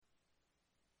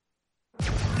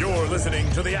You're listening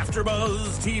to the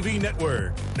AfterBuzz TV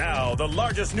Network, now the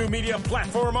largest new media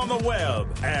platform on the web,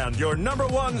 and your number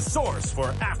one source for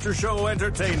after-show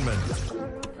entertainment.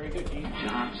 Very good, Keith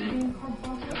Johnson.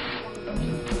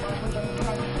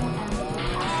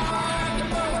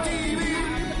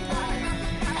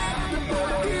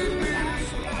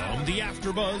 From the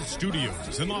AfterBuzz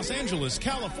Studios in Los Angeles,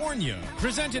 California,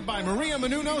 presented by Maria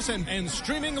Menounos and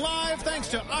streaming live thanks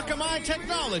to Akamai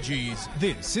Technologies.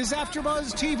 This is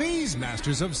AfterBuzz TV's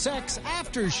Masters of Sex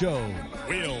After Show.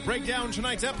 We'll break down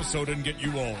tonight's episode and get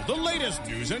you all the latest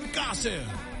news and gossip.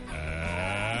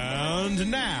 And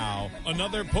now,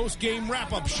 another post-game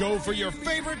wrap-up show for your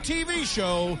favorite TV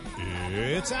show.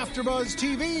 It's AfterBuzz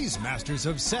TV's Masters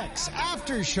of Sex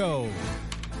After Show.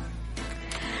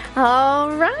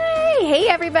 All right. Hey,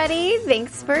 everybody.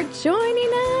 Thanks for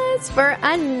joining us for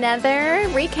another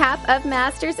recap of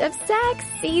Masters of Sex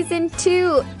Season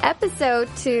 2, Episode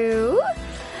 2.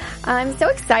 I'm so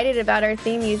excited about our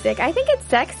theme music. I think it's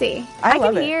sexy. I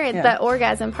can hear it, the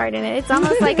orgasm part in it. It's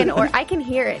almost like I can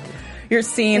hear it. You're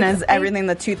seeing as everything,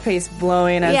 the toothpaste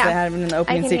blowing as they had in the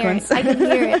opening sequence. I can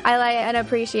hear it. I like it and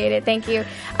appreciate it. Thank you.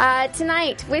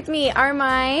 Tonight with me are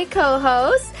my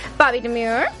co-hosts, Bobby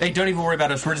Demure. Hey, don't even worry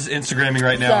about us. We're just Instagramming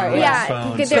right now. Sorry. Yeah,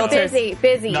 phone, because they're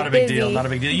busy. Not a big deal. Not a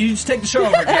big deal. You just take the show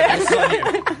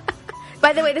over.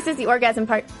 By the way, this is the orgasm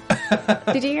part.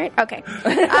 Did you hear it? Okay.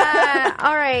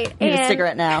 All right. Need a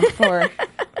cigarette now. Oh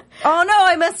no,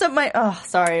 I messed up my. Oh,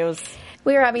 sorry.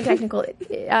 We were having technical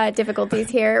difficulties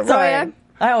here. Sorry. Roya.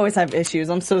 I always have issues.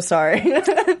 I'm so sorry.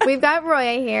 We've got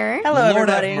Roya here. Hello, Lord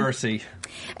everybody. have mercy.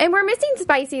 And we're missing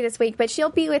Spicy this week, but she'll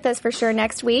be with us for sure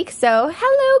next week. So,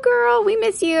 hello, girl. We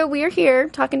miss you. We are here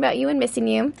talking about you and missing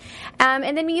you.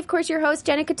 And then me, of course, your host,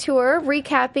 Jenna Couture,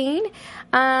 recapping.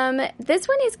 This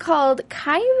one is called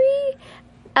Kyrie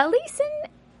Ellison.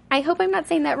 I hope I'm not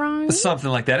saying that wrong. Something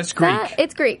like that. It's Greek.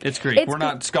 It's Greek. It's Greek. We're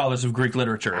not scholars of Greek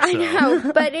literature. So. I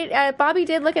know, but Bobby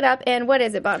did look it up, and what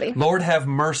is it, Bobby? Lord have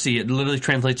mercy. It literally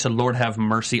translates to Lord have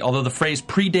mercy. Although the phrase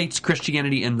predates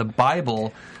Christianity in the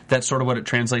Bible, that's sort of what it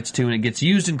translates to, and it gets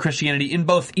used in Christianity in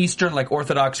both Eastern, like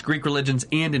Orthodox Greek religions,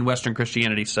 and in Western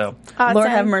Christianity. So, Awesome. Lord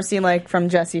have mercy, like from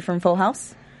Jesse from Full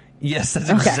House. yes, that's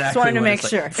exactly just wanted to what make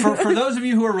it's like. sure. For those of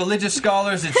you who are religious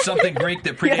scholars, it's something Greek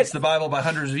that predates the Bible by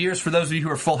hundreds of years. For those of you who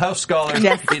are Full House scholars,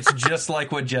 it's just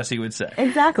like what Jesse would say.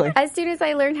 Exactly. As soon as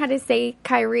I learn how to say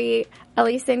Kyrie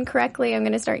Ellison correctly, I'm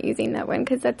going to start using that one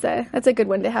because that's a good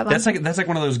one to have on. That's like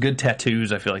one of those good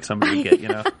tattoos I feel like somebody would get, you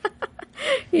know?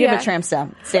 You have a tramp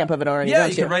stamp of it already, Yeah, don't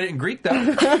you you? can write it in Greek,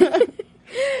 though.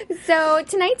 So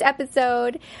tonight's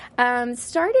episode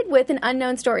started with an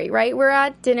unknown story, right? We're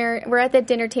at the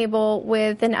dinner table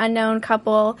with an unknown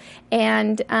couple,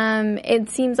 and it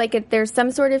seems like there's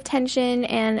some sort of tension,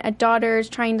 and a daughter's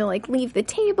trying to leave the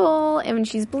table, and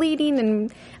she's bleeding,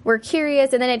 and we're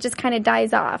curious, and then it just kind of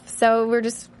dies off. So we're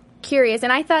just curious,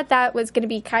 and I thought that was going to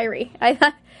be Kyrie. I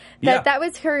thought that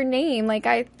was her name.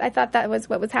 I thought that was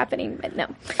what was happening, but no.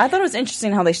 I thought it was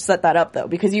interesting how they set that up, though,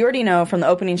 because you already know from the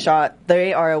opening shot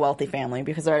they are a wealthy family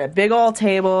because they're at a big old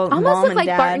table. Almost mom looked and like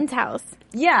dad. Barton's house.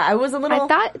 Yeah, I was a little. I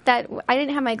thought that I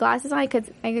didn't have my glasses on. I could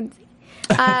see.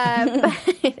 But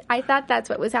I thought that's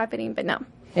what was happening, but no.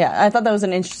 Yeah, I thought that was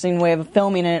an interesting way of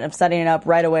filming it, of setting it up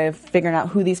right away, of figuring out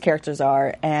who these characters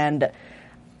are, and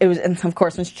it was, and of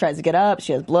course, when she tries to get up,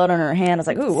 she has blood on her hand. I was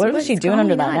like, ooh, what was she doing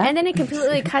under that neck? And then it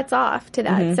completely cuts off to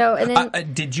that. Mm-hmm. So, and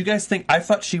then did you guys think? I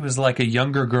thought she was like a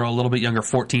younger girl, a little bit younger,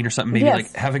 14 or something, maybe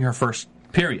like having her first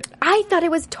period. I thought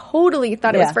it was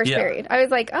first period. I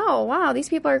was like, oh wow, these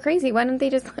people are crazy. Why don't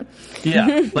they just?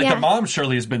 The mom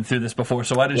surely has been through this before,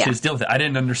 so why did she just deal with it? I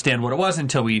didn't understand what it was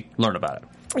until we learned about it.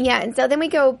 Yeah, and so then we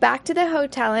go back to the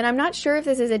hotel, and I'm not sure if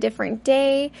this is a different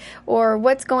day or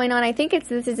what's going on. I think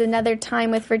this is another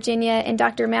time with Virginia and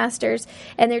Dr. Masters,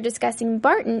 and they're discussing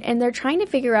Barton, and they're trying to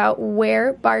figure out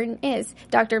where Barton is.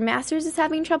 Dr. Masters is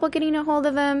having trouble getting a hold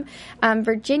of him.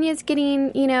 Virginia's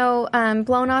getting,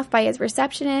 blown off by his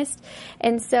receptionist,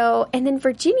 and then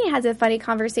Virginia has a funny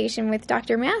conversation with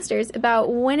Dr. Masters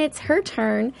about when it's her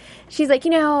turn. She's like,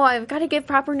 I've got to give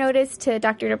proper notice to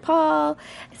Dr. DePaul,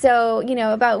 so,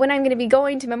 about when I'm going to be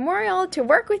going to Memorial to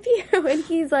work with you. And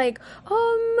he's like,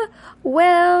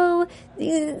 well,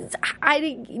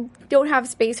 I don't have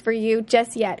space for you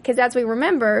just yet. Because as we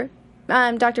remember,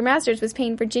 Dr. Masters was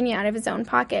paying Virginia out of his own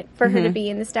pocket for her to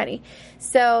be in the study.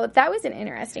 So that was an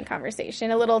interesting conversation,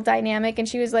 a little dynamic. And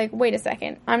she was like, wait a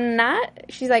second, I'm not?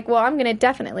 She's like, well, I'm going to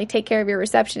definitely take care of your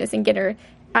receptionist and get her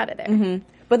out of there. Mm-hmm.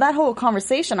 But that whole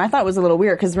conversation I thought was a little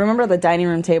weird because remember the dining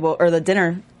room table or the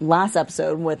dinner last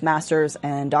episode with Masters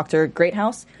and Dr.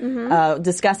 Greathouse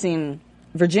discussing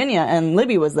Virginia, and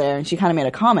Libby was there, and she kind of made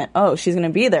a comment, oh, she's going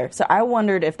to be there. So I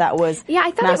wondered if that was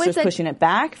I thought Masters it was pushing it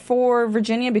back for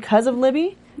Virginia because of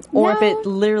Libby, or if it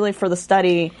literally for the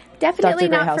study. Definitely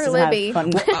Dr. not Greathouse for doesn't Libby.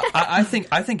 have fun.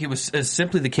 I think it was as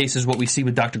simply the case as what we see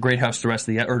with Dr. Greathouse the rest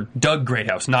of the or Doug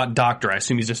Greathouse, not Doctor. I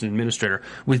assume he's just an administrator.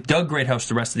 With Doug Greathouse,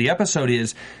 the rest of the episode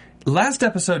is. Last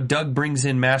episode, Doug brings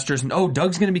in Masters, and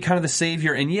Doug's going to be kind of the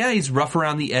savior, and yeah, he's rough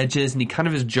around the edges, and he kind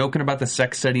of is joking about the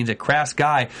sex setting. He's a crass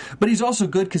guy, but he's also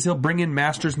good because he'll bring in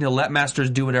Masters, and he'll let Masters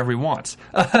do whatever he wants.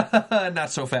 Not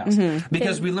so fast.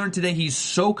 Because we learned today he's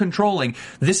so controlling.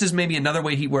 This is maybe another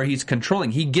way where he's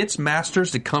controlling. He gets Masters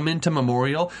to come into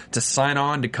Memorial, to sign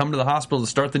on, to come to the hospital, to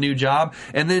start the new job,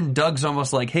 and then Doug's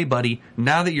almost like, hey, buddy,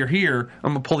 now that you're here,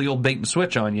 I'm going to pull the old bait and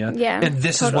switch on you. Yeah, and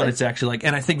this is what it's actually like.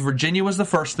 And I think Virginia was the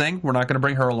first thing. We're not going to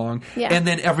bring her along. Yeah. And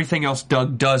then everything else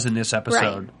Doug does in this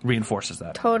episode reinforces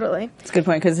that. Totally. It's a good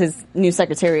point, because his new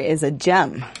secretary is a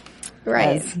gem.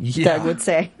 Right. As Doug would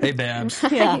say. Hey, Babs.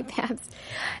 Yeah. Hey, Babs.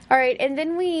 All right, and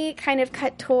then we kind of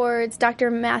cut towards Dr.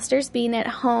 Masters being at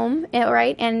home,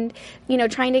 right, and,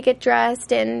 trying to get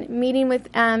dressed and meeting with,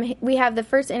 we have the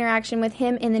first interaction with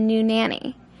him and the new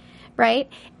nanny, right?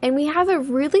 And we have a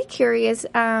really curious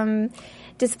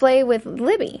display with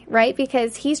Libby, right?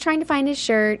 Because he's trying to find his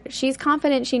shirt. She's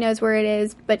confident she knows where it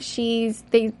is, but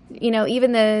even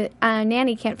the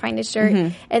nanny can't find his shirt.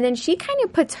 Mm-hmm. And then she kind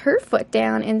of puts her foot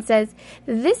down and says,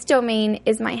 this domain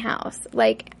is my house.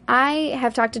 Like, I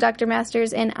have talked to Dr.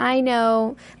 Masters, and I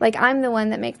know, like, I'm the one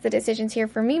that makes the decisions here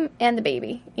for me and the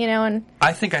baby, and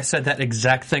I think I said that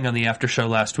exact thing on the after show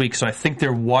last week, so I think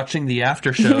they're watching the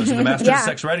after shows in the Masters of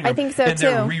Sex writing room. I think so, and too.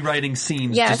 they're rewriting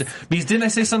scenes. Yes. Because didn't I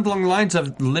say something along the lines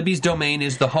of Libby's domain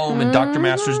is the home and Dr.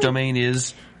 Masters' domain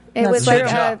is... It was the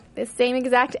like the same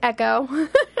exact echo.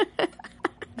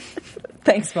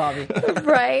 Thanks, Bobby.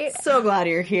 Right. So glad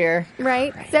you're here.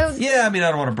 Right. So yeah, I mean, I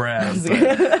don't want to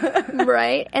brag. But.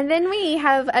 Right. And then we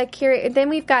have then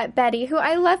we've got Betty, who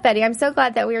I love Betty. I'm so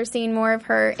glad that we are seeing more of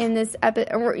her in this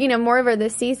more of her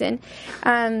this season.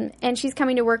 And she's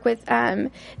coming to work with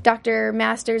Dr.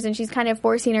 Masters, and she's kind of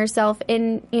forcing herself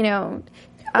in,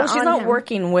 well, she's not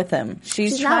working with him.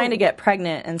 She's trying to get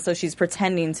pregnant, and so she's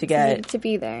pretending to get to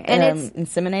be there. And it's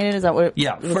inseminated. Is that what?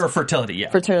 Yeah, for fertility.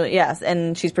 Yeah, fertility. Yes,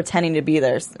 and she's pretending to be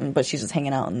there, but she's just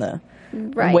hanging out in the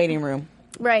waiting room.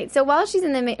 Right. So while she's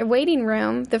in the waiting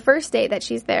room, the first day that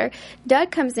she's there,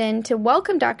 Doug comes in to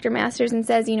welcome Dr. Masters and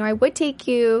says, I would take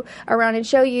you around and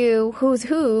show you who's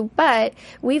who, but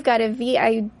we've got a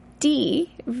VID,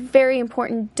 very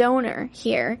important donor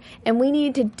here, and we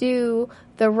need to do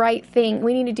the right thing.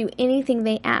 We need to do anything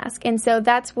they ask. And so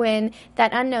that's when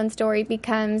that unknown story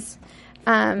becomes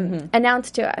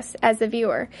announced to us as the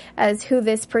viewer as who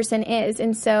this person is.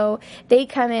 And so they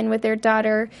come in with their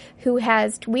daughter who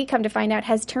we come to find out,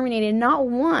 has terminated not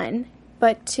one,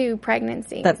 but 2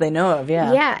 pregnancies. That they know of,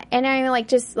 yeah. Yeah. And I'm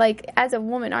just as a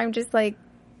woman, I'm just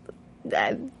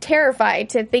terrified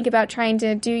to think about trying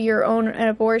to do your own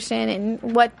abortion and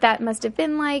what that must have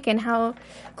been like and how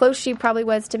close she probably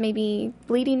was to maybe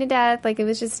bleeding to death. It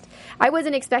was just, I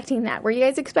wasn't expecting that. Were you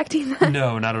guys expecting that?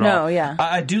 No, not at all. No, yeah.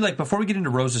 I do before we get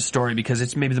into Rose's story, because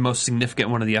it's maybe the most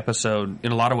significant one of the episode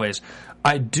in a lot of ways,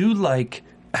 I do like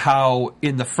how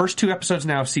in the first 2 episodes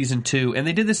now of season 2, and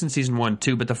they did this in season 1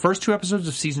 too, but the first 2 episodes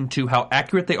of season 2, how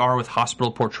accurate they are with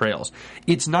hospital portrayals.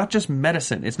 It's not just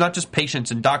medicine. It's not just patients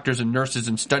and doctors and nurses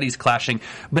and studies clashing,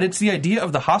 but it's the idea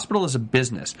of the hospital as a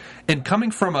business. And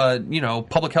coming from a,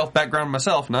 public health background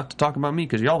myself, not to talk about me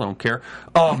because y'all don't care,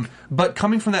 but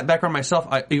coming from that background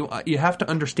myself, you have to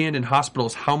understand in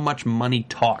hospitals how much money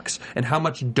talks and how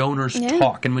much donors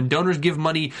talk. And when donors give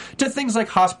money to things like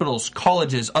hospitals,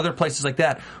 colleges, other places like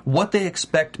that, what they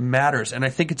expect matters, and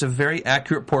I think it's a very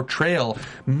accurate portrayal.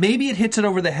 Maybe it hits it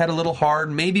over the head a little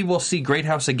hard. Maybe we'll see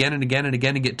Greathouse again and again and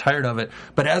again and get tired of it.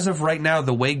 But as of right now,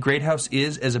 the way Greathouse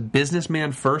is as a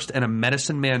businessman first and a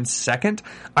medicine man second,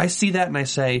 I see that and I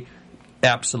say,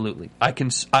 absolutely.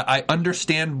 I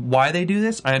understand why they do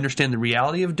this. I understand the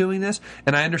reality of doing this,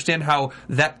 and I understand how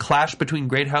that clash between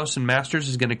Greathouse and Masters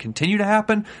is going to continue to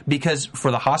happen, because for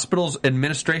the hospital's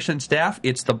administration staff,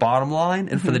 it's the bottom line,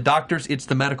 and for the doctors, it's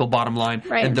the medical bottom line,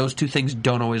 and those 2 things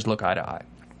don't always look eye to eye.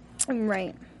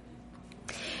 Right.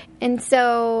 And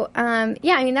so,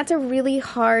 that's a really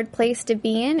hard place to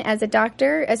be in as a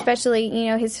doctor, especially,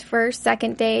 his first,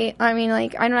 second day.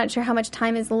 I'm not sure how much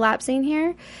time is elapsing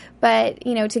here, but,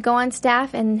 to go on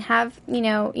staff and have,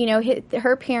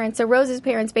 her parents, so Rose's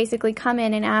parents basically come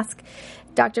in and ask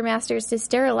Dr. Masters to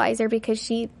sterilize her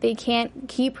because they can't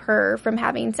keep her from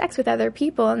having sex with other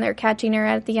people, and they're catching her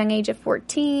at the young age of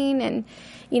 14, and,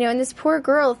 and this poor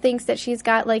girl thinks that she's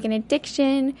got like an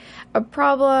addiction, a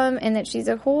problem, and that she's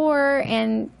a whore,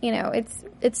 and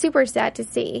it's super sad to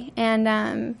see,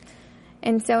 and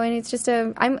it's just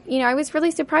I was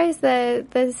really surprised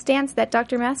the stance that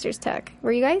Dr. Masters took.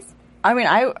 Were you guys? I mean,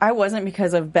 I wasn't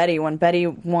because of Betty. When Betty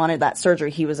wanted that surgery,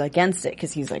 he was against it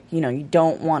because he's like, you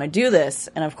don't want to do this.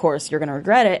 And, of course, you're going to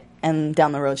regret it. And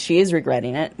down the road, she is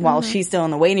regretting it while she's still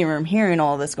in the waiting room hearing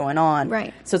all this going on.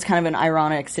 Right. So it's kind of an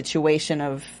ironic situation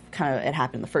of kind of it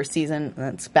happened in the first season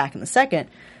and it's back in the second.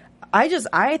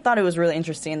 I thought it was really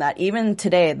interesting that even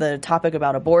today, the topic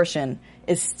about abortion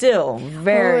is still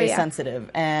very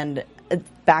sensitive. And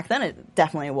back then, it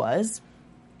definitely was.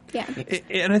 Yeah.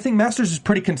 And I think Masters is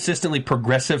pretty consistently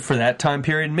progressive for that time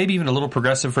period, maybe even a little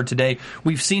progressive for today.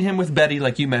 We've seen him with Betty,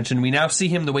 like you mentioned. We now see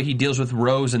him the way he deals with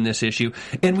Rose in this issue.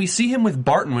 And we see him with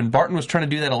Barton when Barton was trying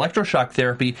to do that electroshock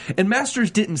therapy. And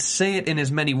Masters didn't say it in as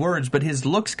many words, but his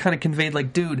looks kind of conveyed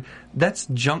like, dude, that's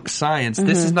junk science.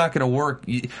 This is not going to work.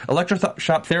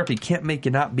 Electroshock therapy can't make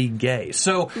you not be gay.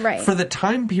 So for the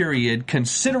time period,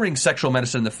 considering sexual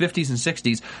medicine in the 50s and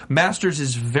 60s, Masters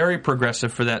is very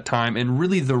progressive for that time and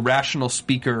really the rational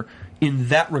speaker in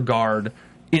that regard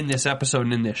in this episode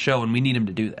and in this show, and we need him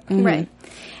to do that. Right.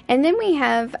 And then we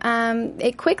have,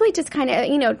 it quickly just kind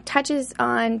of, touches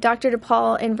on Dr.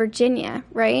 DePaul and Virginia,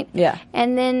 right? Yeah.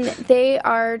 And then they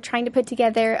are trying to put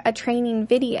together a training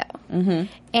video. Mm-hmm.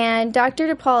 And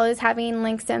Dr. DePaul is having,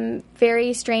 like, some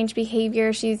very strange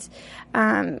behavior. She's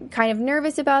kind of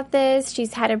nervous about this.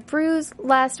 She's had a bruise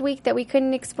last week that we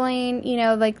couldn't explain,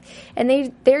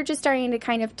 and they're just starting to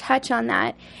kind of touch on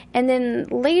that. And then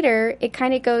later, it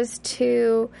kind of goes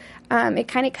to... it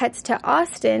kind of cuts to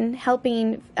Austin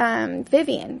helping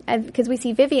Vivian, because we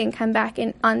see Vivian come back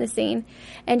on the scene,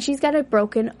 and she's got a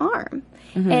broken arm.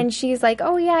 Mm-hmm. And she's like,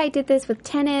 oh, yeah, I did this with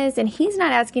tennis, and he's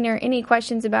not asking her any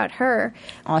questions about her.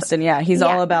 Austin, he's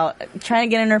all about trying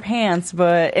to get in her pants,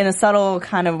 but in a subtle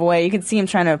kind of way. You can see him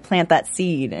trying to plant that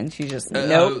seed, and she's just,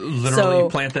 nope. Literally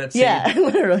plant that seed? Yeah,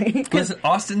 literally. Listen,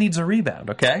 Austin needs a rebound,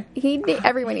 okay?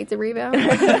 Everyone needs a rebound.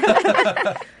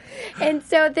 And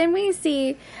so then we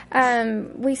see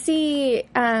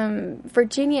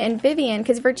Virginia and Vivian,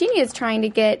 because Virginia is trying to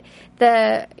get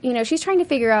she's trying to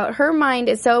figure out, her mind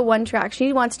is so one track.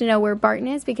 She wants to know where Barton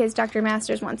is because Dr.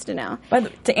 Masters wants to know.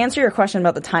 But to answer your question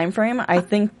about the time frame, I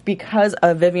think because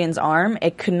of Vivian's arm,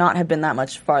 it could not have been that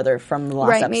much farther from the last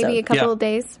episode. Right, maybe a couple of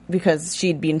days. Because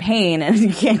she'd be in pain, and you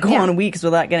can't go on weeks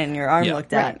without getting your arm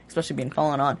looked at, especially being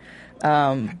fallen on.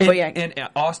 And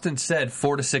Austin said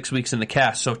 4 to 6 weeks in the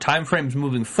cast, so time frames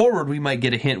moving forward, we might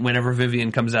get a hint whenever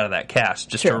Vivian comes out of that cast.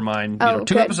 Just to remind,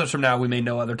 2 episodes from now, we may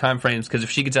know other time frames, because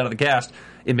if she gets out of the cast,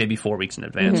 it may be 4 weeks in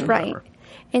advance. Mm-hmm. Or whatever.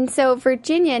 And so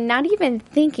Virginia, not even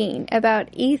thinking about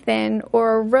Ethan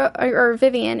or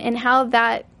Vivian and how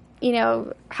that,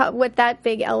 what that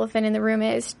big elephant in the room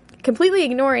is, completely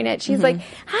ignoring it. She's like,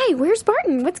 hi, where's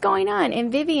Barton? What's going on?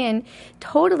 And Vivian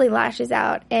totally lashes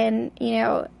out and,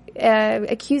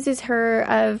 accuses her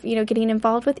of, getting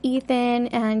involved with Ethan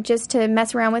and just to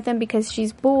mess around with him because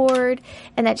she's bored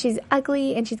and that she's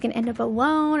ugly and she's going to end up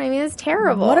alone. I mean, it's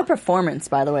terrible. What a performance,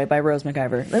 by the way, by Rose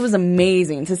McIver. It was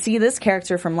amazing to see this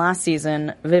character from last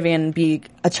season, Vivian, be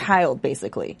a child,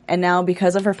 basically. And now,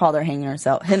 because of her father hanging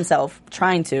himself,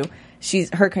 trying to,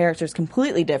 her character is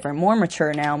completely different, more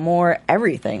mature now, more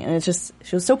everything. And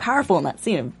she was so powerful in that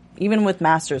scene, even with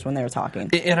Masters when they were talking.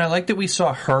 And I like that we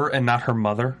saw her and not her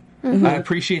mother. Mm-hmm. I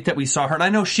appreciate that we saw her. And I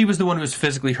know she was the one who was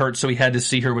physically hurt, so we had to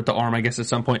see her with the arm, I guess, at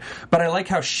some point. But I like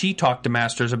how she talked to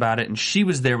Masters about it, and she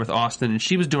was there with Austin, and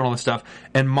she was doing all this stuff,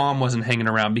 and Mom wasn't hanging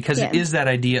around. Because it is that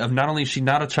idea of not only is she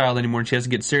not a child anymore and she has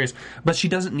to get serious, but she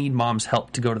doesn't need Mom's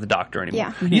help to go to the doctor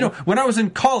anymore. Yeah. Mm-hmm. When I was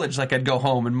in college, I'd go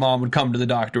home, and Mom would come to the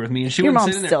doctor with me, and she Your wouldn't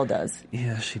mom sit in there. Still does.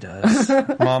 Yeah, she does.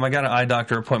 Mom, I got an eye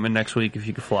doctor appointment next week if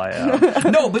you could fly out.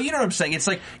 No, but you know what I'm saying. It's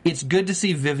it's good to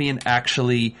see Vivian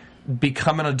actually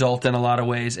become an adult in a lot of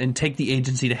ways and take the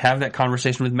agency to have that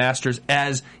conversation with Masters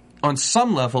as, on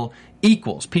some level,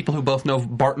 equals. People who both know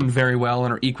Barton very well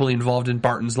and are equally involved in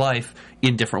Barton's life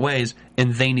in different ways,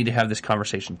 and they need to have this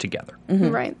conversation together.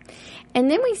 Mm-hmm. Right. And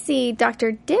then we see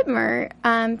Dr. Dittmer,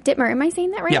 am I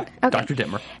saying that right? Yeah, okay. Dr.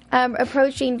 Dittmer.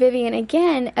 Approaching Vivian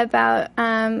again about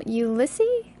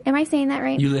Ulysses? Am I saying that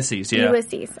right? Ulysses, yeah.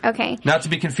 Ulysses, okay. Not to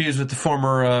be confused with the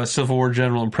former Civil War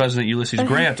general and President Ulysses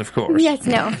Grant, of course. Yes,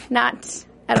 no, not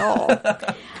at all.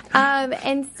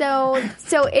 And so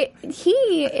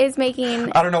he is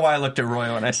making... I don't know why I looked at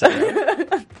Roy when I said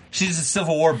that. She's a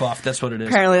Civil War buff, that's what it is.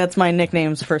 Apparently that's my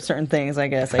nicknames for certain things, I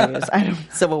guess, I use.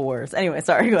 Civil Wars. Anyway,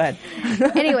 sorry, go ahead.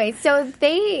 Anyway, so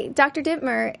Dr.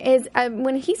 Dittmer is,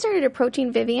 when he started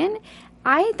approaching Vivian,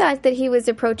 I thought that he was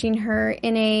approaching her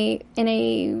in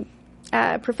a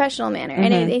professional manner,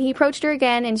 and he approached her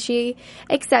again, and she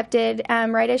accepted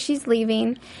right as she's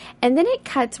leaving, and then it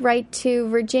cuts right to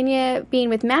Virginia being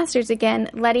with Masters again,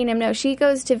 letting him know she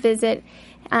goes to visit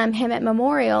him at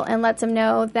Memorial and lets him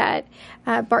know that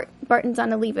Barton's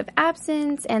on a leave of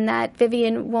absence and that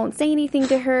Vivian won't say anything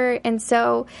to her, and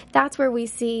so that's where we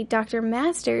see Dr.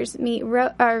 Masters meet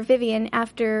Vivian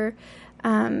after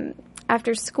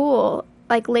school,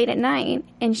 like late at night,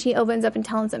 and she opens up and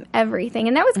tells him everything.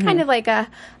 And that was kind of like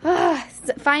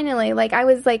finally, like I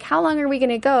was like, how long are we going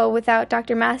to go without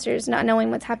Dr. Masters not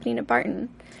knowing what's happening to Barton?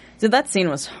 So that scene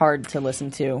was hard to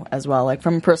listen to as well. Like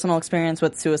from personal experience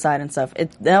with suicide and stuff,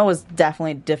 that was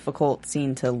definitely a difficult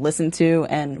scene to listen to.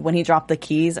 And when he dropped the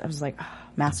keys, I was like,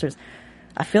 Masters,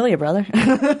 I feel you, brother.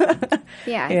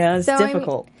 Yeah, it's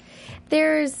difficult.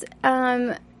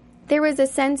 There was a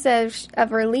sense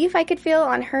of relief I could feel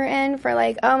on her end for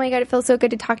like, oh my God, it feels so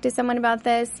good to talk to someone about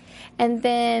this. And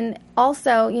then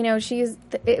also,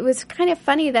 it was kind of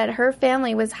funny that her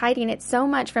family was hiding it so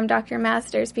much from Dr.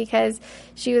 Masters because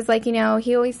she was like, he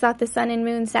always thought the sun and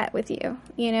moon set with you,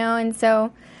 and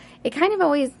so it kind of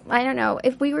always, I don't know,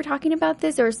 if we were talking about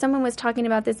this or someone was talking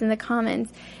about this in the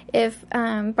comments, if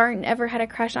Barton ever had a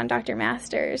crush on Dr.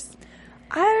 Masters.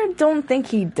 I don't think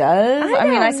he does.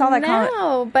 I saw that comment.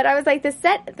 No, but I was like, the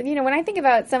set, when I think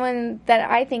about someone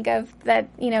that I think of that,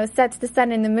 sets the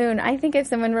sun and the moon, I think of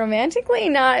someone romantically,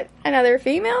 not another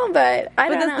female, but I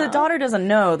don't know. The daughter doesn't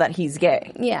know that he's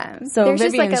gay. Yeah. So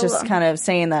Vivian's just kind of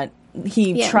saying that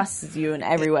he trusts you in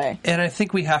every way. And I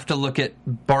think we have to look at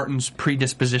Barton's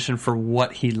predisposition for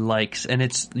what he likes, and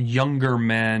it's younger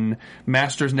men.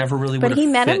 Masters never really would have fit. But he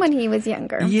met him when he was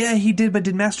younger. Yeah, he did, but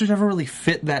did Masters ever really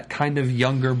fit that kind of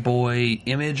younger boy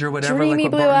image or whatever? Dreamy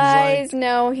like what blue Barton's eyes? Like?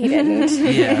 No, he didn't.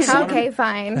 Yeah, okay,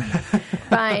 fine.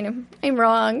 Fine. I'm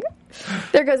wrong.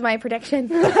 There goes my prediction.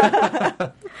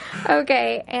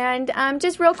 Okay, and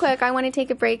just real quick, I want to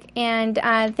take a break and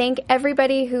thank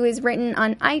everybody who has written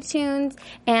on iTunes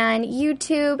and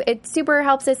YouTube. It super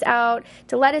helps us out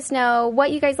to let us know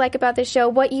what you guys like about the show,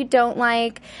 what you don't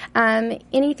like,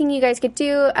 anything you guys could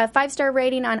do. A 5-star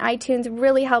rating on iTunes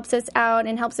really helps us out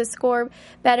and helps us score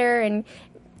better, and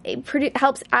it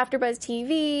helps AfterBuzz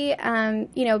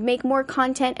TV, make more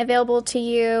content available to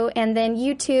you. And then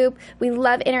YouTube, we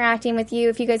love interacting with you.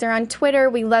 If you guys are on Twitter,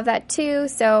 we love that too.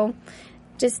 So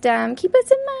just keep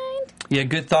us in mind. Yeah,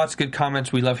 good thoughts, good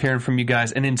comments. We love hearing from you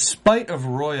guys. And in spite of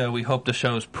Roya, we hope the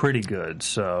show is pretty good.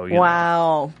 So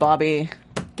wow, Bobby,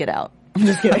 get out. I'm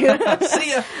just kidding.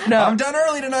 See ya. No, I'm done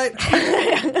early tonight.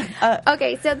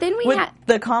 Okay, so then we had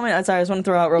the comment. Sorry, I just want to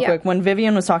throw out real quick. When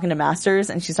Vivian was talking to Masters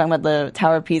and she's talking about the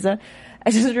Tower of Pisa,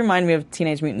 it just reminded me of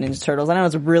Teenage Mutant Ninja Turtles. I know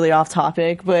it's really off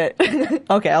topic, but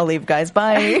okay, I'll leave, guys.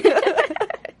 Bye.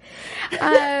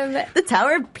 The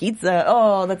Tower of Pizza.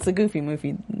 Oh, that's a Goofy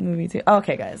movie too.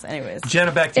 Okay, guys. Anyways,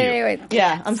 Jenna, back to you. Anyway,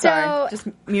 yeah, I'm sorry. Just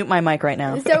mute my mic right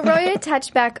now. So Roya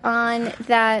touched back on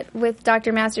that with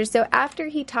Dr. Masters. So after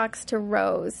he talks to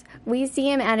Rose, we see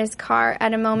him at his car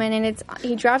at a moment, and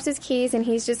he drops his keys, and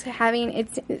he's just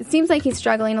it seems like he's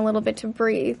struggling a little bit to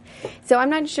breathe. So I'm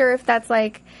not sure if that's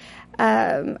like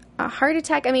a heart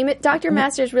attack. I mean, Dr.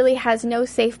 Masters really has no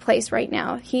safe place right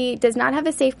now. He does not have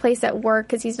a safe place at work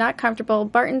because he's not comfortable.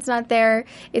 Barton's not there.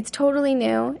 It's totally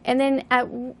new. And then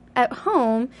at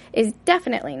home is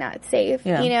definitely not safe,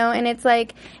 and it's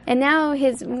like, and now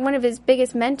one of his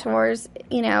biggest mentors,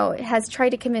 has tried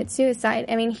to commit suicide.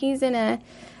 I mean, he's in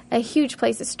a huge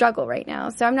place of struggle right now.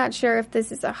 So I'm not sure if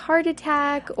this is a heart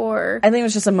attack or... I think it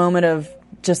was just a moment of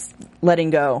just letting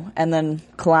go and then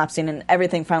collapsing and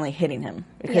everything finally hitting him.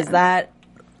 Because that,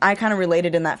 I kind of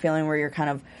related in that feeling where you're kind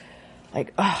of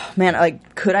like, oh man,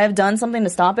 like, could I have done something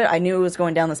to stop it? I knew it was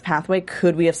going down this pathway.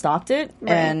 Could we have stopped it?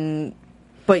 Right.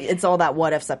 But it's all that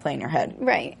what ifs that play in your head.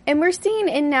 Right. And we're seeing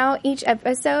each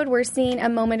episode, we're seeing a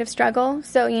moment of struggle.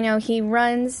 So, he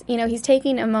runs, he's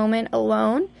taking a moment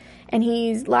alone.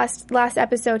 And last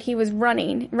episode, he was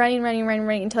running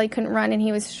until he couldn't run, and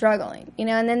he was struggling,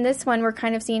 And then this one, we're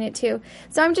kind of seeing it too.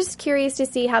 So I'm just curious to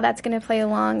see how that's going to play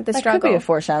along the struggle. That could be a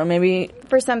foreshadow, maybe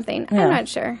for something. Yeah. I'm not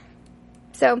sure.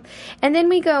 So, and then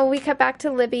we cut back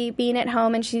to Libby being at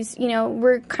home, and she's,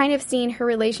 we're kind of seeing her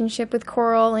relationship with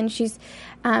Coral, and she's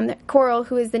Coral,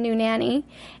 who is the new nanny.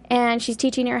 And she's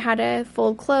teaching her how to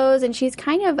fold clothes, and she's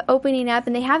kind of opening up,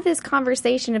 and they have this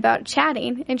conversation about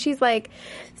chatting. And she's like,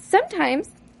 sometimes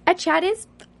a chat is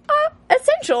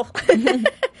essential.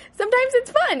 sometimes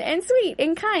it's fun and sweet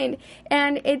and kind.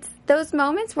 And it's those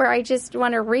moments where I just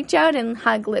want to reach out and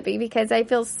hug Libby because I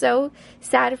feel so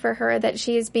sad for her that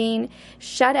she is being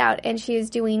shut out and she is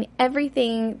doing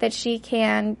everything that she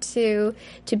can to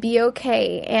be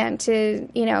okay and to,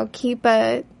 keep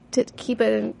a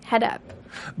head up.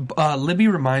 Libby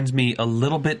reminds me a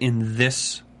little bit in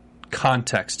this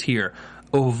context here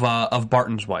of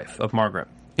Barton's wife, of Margaret,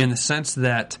 in the sense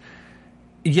that,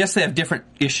 yes, they have different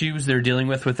issues they're dealing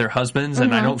with their husbands,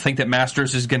 and I don't think that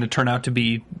Masters is going to turn out to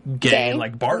be gay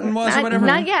like Barton was or whatever.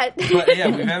 Not yet. But yeah,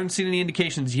 we haven't seen any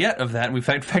indications yet of that, and we've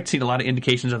in fact seen a lot of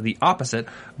indications of the opposite.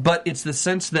 But it's the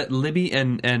sense that Libby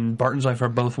and Barton's wife are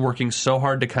both working so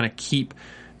hard to kind of keep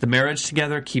the marriage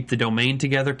together, keep the domain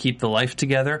together, keep the life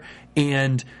together,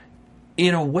 and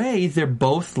in a way, they're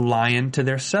both lying to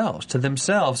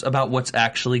themselves about what's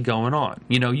actually going on.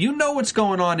 You know what's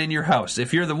going on in your house.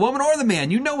 If you're the woman or the man,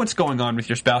 you know what's going on with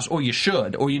your spouse, or you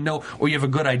should, or you have a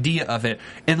good idea of it.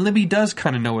 And Libby does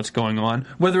kind of know what's going on,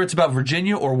 whether it's about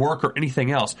Virginia or work or anything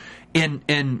else.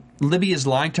 And Libby is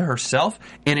lying to herself,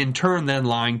 and in turn then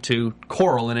lying to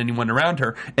Coral and anyone around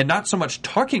her, and not so much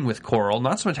talking with Coral,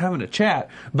 not so much having a chat,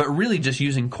 but really just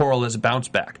using Coral as a bounce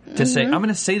back to say, I'm going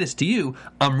to say this to you.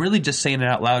 I'm really just saying it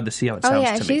out loud to see how it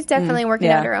sounds to me. She's definitely working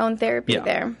out her own therapy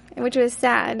there, which was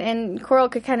sad. And Coral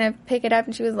could kind of pick it up,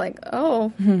 and she was like,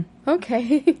 oh,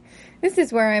 okay. This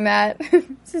is where I'm at.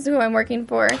 This is who I'm working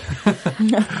for.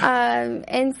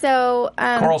 And so...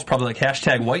 Coral's probably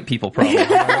like #white people probably.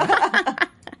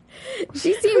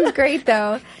 She seems great,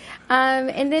 though.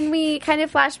 And then we kind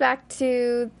of flash back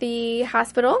to the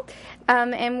hospital.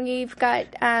 And we've got...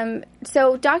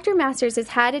 so Dr. Masters has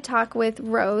had a talk with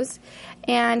Rose.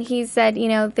 And he said,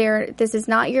 this is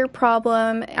not your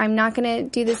problem. I'm not going to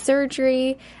do the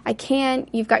surgery. I can't.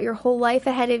 You've got your whole life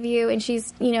ahead of you. And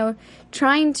she's,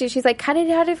 she's like, cut it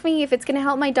out of me if it's going to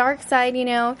help my dark side,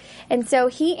 And so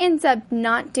he ends up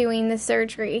not doing the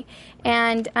surgery.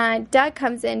 And Doug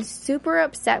comes in super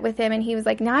upset with him. And he was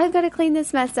like, now I've got to clean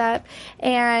this mess up.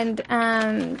 And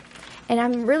I'm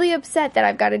really upset that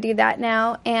I've got to do that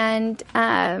now. And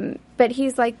but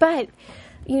he's like,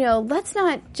 let's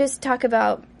not just talk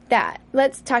about that.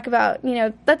 Let's talk about,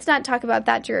 let's not talk about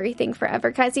that jury thing forever,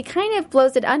 because he kind of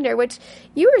blows it under, which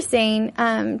you were saying,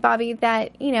 Bobby,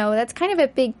 that, that's kind of a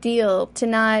big deal to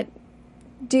not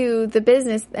do the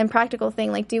business and practical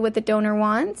thing, like do what the donor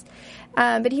wants.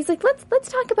 But he's like, let's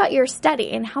talk about your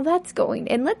study and how that's going,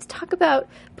 and let's talk about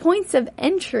points of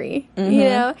entry.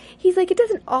 He's like, it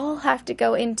doesn't all have to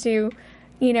go into,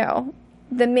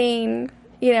 the main.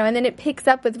 And then it picks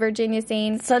up with Virginia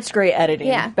saying... Such great editing,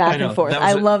 back and forth.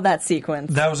 I love that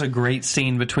sequence. That was a great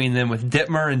scene between them with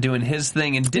Dittmer and doing his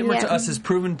thing. And Dittmer to us has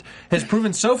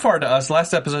proven so far to us,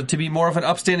 last episode, to be more of an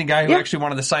upstanding guy who actually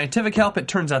wanted the scientific help. It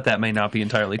turns out that may not be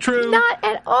entirely true. Not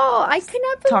at all. I could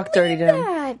not believe Talk dirty to him.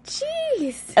 that.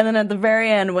 Jeez. And then at the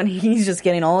very end, when he's just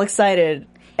getting all excited,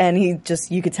 and you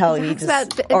could tell he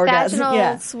just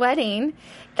vaginal sweating.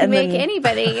 Can make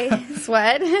anybody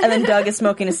sweat. And then Doug is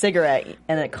smoking a cigarette,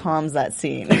 and it calms that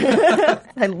scene.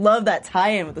 I love that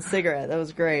tie-in with the cigarette. That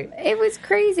was great. It was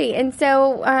crazy. And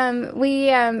so I'm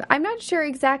not sure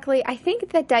exactly. I think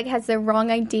that Doug has the wrong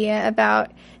idea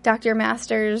about Dr.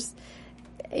 Masters'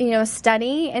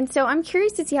 study. And so I'm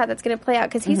curious to see how that's going to play out,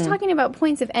 because he's talking about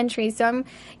points of entry. So I'm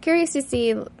curious to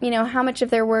see, how much of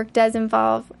their work does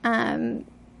involve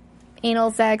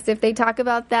anal sex, if they talk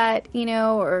about that,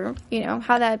 or,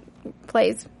 how that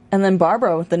plays. And then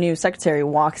Barbara, the new secretary,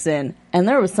 walks in, and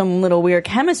there was some little weird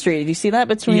chemistry. Did you see that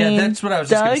between Yeah, that's what I was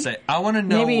just going to say. I want to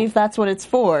know... Maybe if that's what it's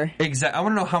for. Exactly. I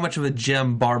want to know how much of a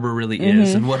gem Barbara really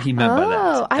is and what he meant by that.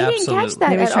 Oh, I didn't catch that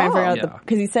maybe at all.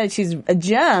 Because he said she's a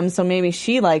gem, so maybe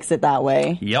she likes it that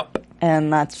way. Yep.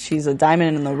 And she's a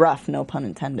diamond in the rough, no pun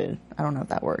intended. I don't know if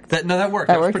that worked. That worked.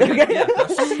 That was pretty good. Yeah,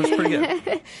 that's pretty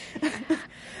good.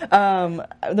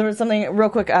 There was something real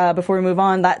quick before we move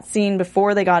on. That scene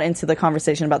before they got into the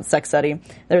conversation about the sex study,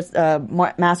 there's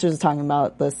Masters is talking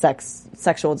about the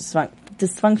sexual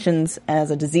dysfunctions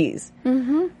as a disease.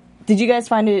 Mm-hmm. Did you guys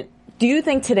find it? Do you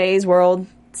think today's world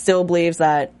still believes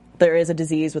that there is a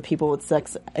disease with people with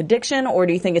sex addiction, or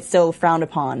do you think it's still frowned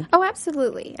upon? Oh,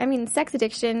 absolutely. I mean, sex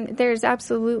addiction, there's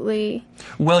absolutely...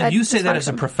 Well, you say that as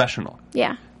a professional.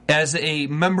 Yeah. As a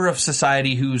member of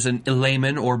society who's a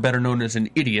layman, or better known as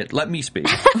an idiot, let me speak.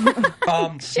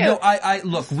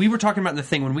 Look, we were talking about the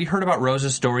thing, when we heard about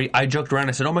Rose's story, I joked around,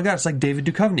 I said, oh my god, it's like David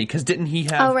Duchovny, because didn't he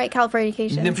have... Oh, right,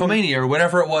 Californication. Nymphomania, or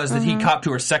whatever it was, that he copped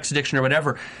to, or sex addiction, or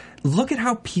whatever. Look at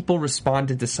how people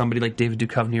responded to somebody like David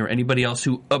Duchovny or anybody else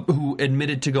who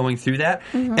admitted to going through that.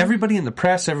 Mm-hmm. Everybody in the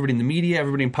press, everybody in the media,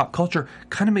 everybody in pop culture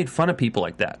kind of made fun of people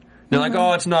like that. They're like,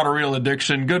 oh, it's not a real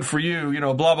addiction. Good for you.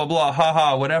 Blah, blah, blah. Ha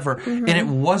ha, whatever. And it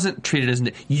wasn't treated as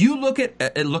you look at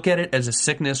it as a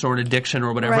sickness or an addiction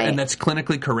or whatever, and that's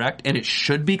clinically correct, and it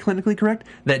should be clinically correct.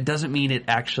 That doesn't mean it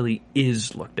actually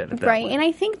is looked at that way. And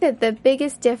I think that the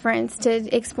biggest difference,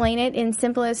 to explain it in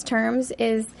simplest terms,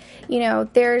 is,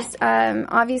 there's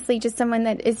obviously just someone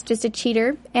that is just a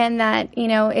cheater and that,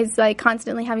 is like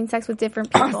constantly having sex with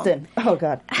different people. Austin. Oh,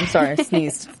 God. I'm sorry. I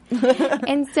sneezed.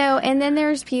 And then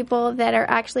there's people that are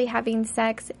actually having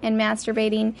sex and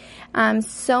masturbating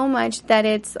so much that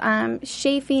it's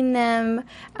chafing them,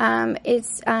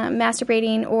 it's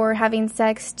masturbating or having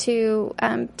sex to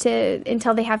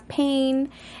until they have pain,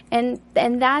 and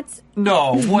that's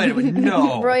no.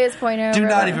 Roy is pointing over. Do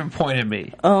not even point at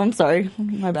me. Oh, I'm sorry.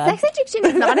 My bad. Sex addiction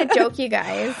is not a joke, you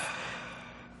guys.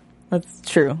 That's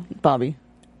true, Bobby.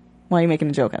 Why are you making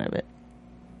a joke out of it?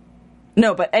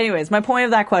 No, but anyways, my point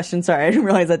of that question, sorry, I didn't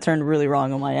realize that turned really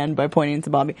wrong on my end by pointing to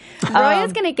Bobby. Roy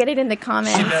is going to get it in the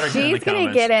comments. She's going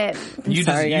to get it. You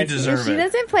deserve it. She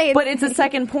doesn't play it. But it's a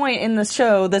second point in the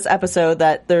show, this episode,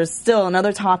 that there's still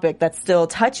another topic that's still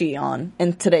touchy on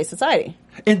in today's society.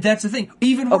 And that's the thing.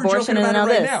 Even we're Abortion joking about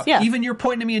it right now. Yeah. Even you're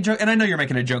pointing to me a joke, and I know you're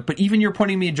making a joke, but even you're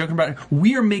pointing to me a joke about it.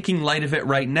 We are making light of it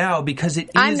right now because it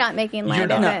is. I'm not making light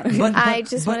of it. I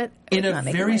just want to. In a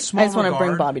very small I just want to regard,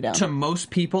 bring Bobby down. To most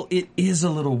people, it is a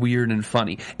little weird and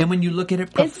funny. And when you look at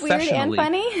it professionally, it's weird and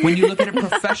funny. When you look at it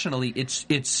professionally,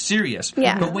 it's serious.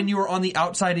 Yeah. But when you are on the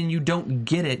outside and you don't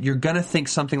get it, you're gonna think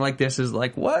something like this is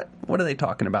like, what? What are they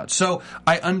talking about? So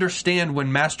I understand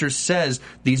when Masters says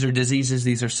these are diseases,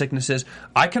 these are sicknesses.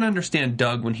 I can understand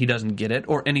Doug when he doesn't get it,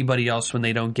 or anybody else when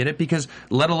they don't get it, because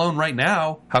let alone right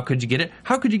now, how could you get it?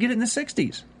 How could you get it in the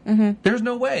 60s? Mm-hmm. There's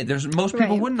no way. Most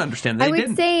people wouldn't understand. I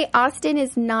would say Austin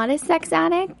is not a sex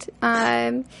addict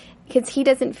because he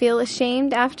doesn't feel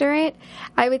ashamed after it.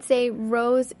 I would say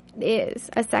Rose is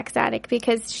a sex addict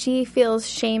because she feels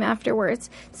shame afterwards.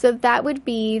 So that would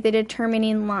be the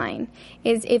determining line,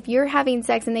 is if you're having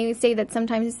sex, and they would say that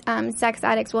sometimes sex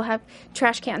addicts will have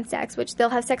trash can sex, which they'll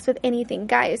have sex with anything,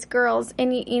 guys, girls,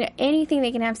 anything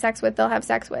they can have sex with, they'll have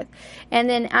sex with. And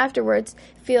then afterwards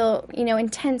feel,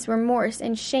 intense remorse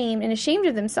and shame and ashamed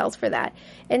of themselves for that.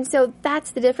 And so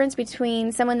that's the difference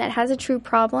between someone that has a true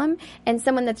problem and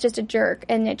someone that's just a jerk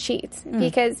and that cheats.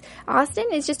 Because Austin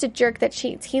is just a jerk that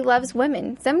cheats. He loves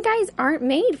women. Some guys aren't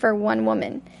made for one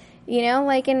woman.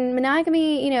 Like in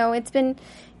monogamy, it's been,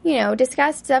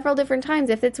 discussed several different times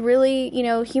if it's really,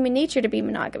 human nature to be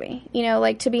monogamy,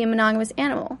 like to be a monogamous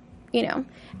animal,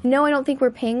 No, I don't think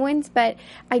we're penguins, but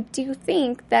I do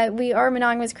think that we are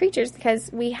monogamous creatures because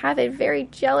we have a very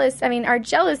our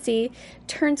jealousy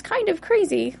turns kind of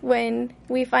crazy when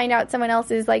we find out someone else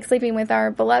is like sleeping with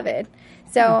our beloved.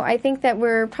 So I think that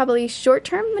we're probably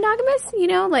short-term monogamous,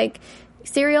 like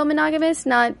serial monogamous,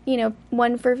 not,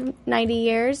 one for 90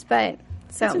 years, but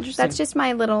so that's just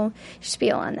my little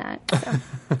spiel on that. So.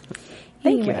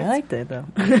 Thank you. I liked it though.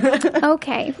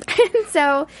 Okay.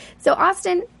 So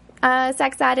Austin,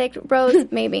 sex addict, Rose,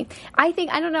 maybe. I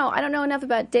don't know. I don't know enough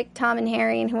about Dick, Tom, and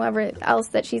Harry and whoever else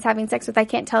that she's having sex with. I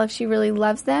can't tell if she really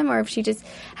loves them or if she just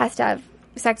has to have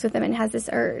sex with them and has this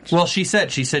urge. Well, she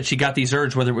said she got these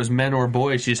urge, whether it was men or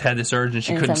boys, she just had this urge and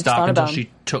she couldn't stop until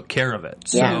she took care of it.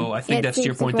 So I think that's to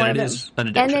your point that it is an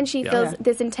addiction. And then she feels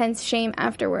this intense shame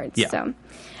afterwards. Yeah. So.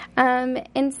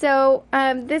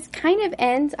 This kind of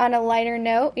ends on a lighter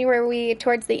note where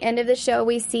towards the end of the show,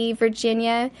 we see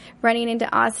Virginia running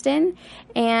into Austin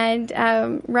and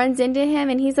runs into him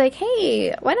and he's like,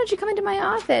 hey, why don't you come into my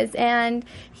office? And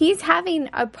he's having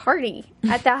a party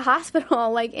at the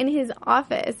hospital, like in his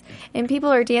office, and people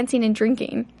are dancing and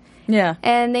drinking. Yeah.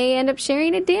 And they end up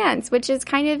sharing a dance, which is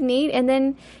kind of neat. And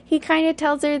then he kind of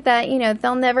tells her that,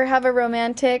 they'll never have a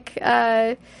romantic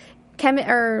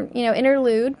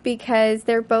interlude because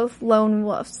they're both lone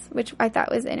wolves, which I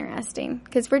thought was interesting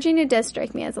because Virginia does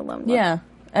strike me as a lone wolf. Yeah.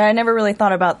 I never really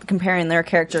thought about comparing their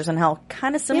characters and how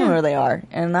kind of similar they are,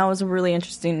 and that was a really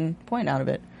interesting point out of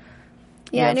it.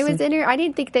 Yeah, and it was I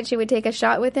didn't think that she would take a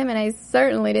shot with him, and I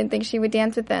certainly didn't think she would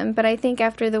dance with him, but I think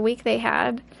after the week they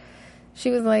had, she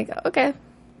was like, okay,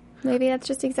 maybe that's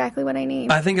just exactly what I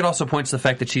need. I think it also points to the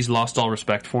fact that she's lost all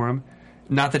respect for him.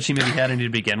 Not that she maybe had any to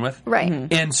begin with. Right. Mm-hmm.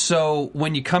 And so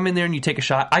when you come in there and you take a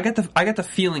shot, I got the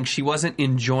feeling she wasn't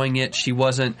enjoying it. She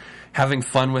wasn't having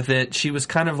fun with it. She was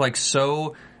kind of like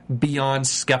so beyond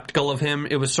skeptical of him.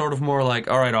 It was sort of more like,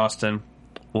 all right, Austin,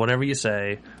 whatever you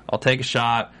say, I'll take a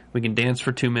shot. We can dance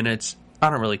for 2 minutes. I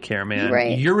don't really care, man.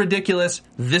 Right. You're ridiculous.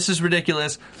 This is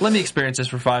ridiculous. Let me experience this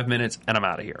for 5 minutes, and I'm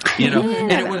out of here. You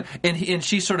know, and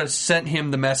she sort of sent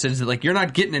him the message that like, you're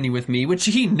not getting any with me, which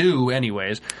he knew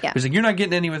anyways. Yeah. He's like, you're not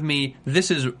getting any with me.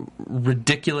 This is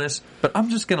ridiculous, but I'm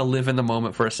just gonna live in the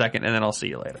moment for a second, and then I'll see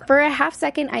you later. For a half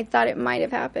second, I thought it might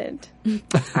have happened.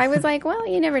 I was like, well,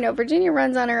 you never know. Virginia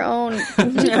runs on her own,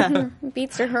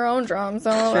 beats to her own drum.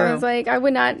 So I was like, I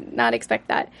would not expect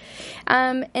that.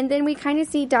 And then we kind of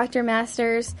see Dr.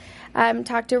 Masters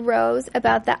talk to Rose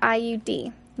about the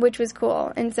IUD, which was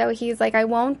cool. And so he's like, I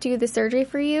won't do the surgery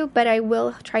for you, but I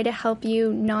will try to help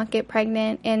you not get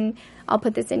pregnant, and I'll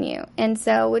put this in you. And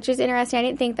so, which is interesting. I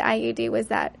didn't think the IUD was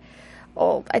that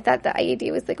old. I thought the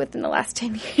IUD was like within the last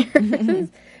 10 years.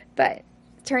 But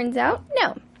turns out,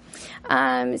 no.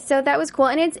 So that was cool,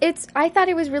 and it's. I thought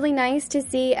it was really nice to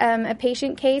see a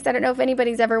patient case. I don't know if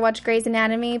anybody's ever watched Grey's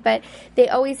Anatomy, but they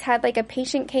always had like a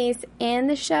patient case in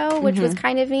the show, which was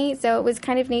kind of neat. So it was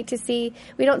kind of neat to see.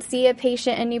 We don't see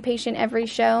a new patient every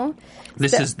show.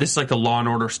 This is like the Law and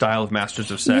Order style of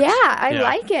Masters of Sex. Yeah, I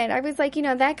like it. I was like,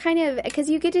 that kind of, because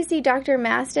you get to see Dr.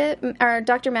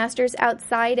 Masters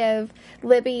outside of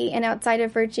Libby and outside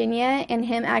of Virginia, and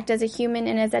him act as a human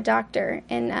and as a doctor,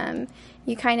 and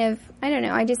you kind of, I don't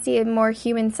know, I just see a more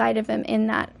human side of him in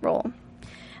that role.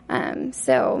 And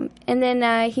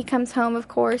then he comes home, of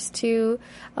course, to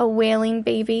a wailing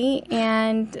baby,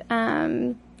 and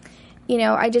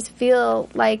I just feel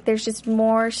like there's just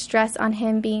more stress on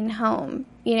him being home,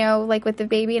 like with the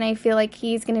baby, and I feel like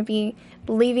he's going to be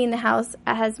leaving the house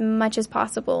as much as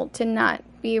possible to not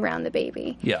be around the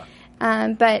baby. Yeah.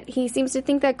 But he seems to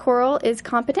think that Coral is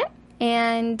competent,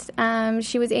 and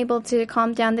she was able to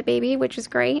calm down the baby, which was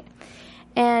great.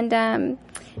 And then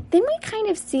we kind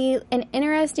of see an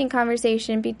interesting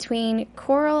conversation between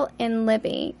Coral and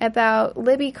Libby about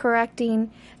Libby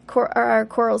correcting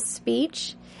Coral's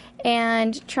speech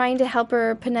and trying to help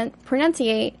her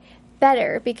pronunciate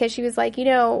better, because she was like,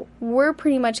 we're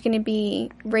pretty much going to be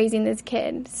raising this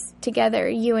kid together,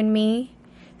 you and me,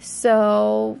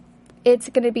 so it's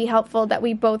going to be helpful that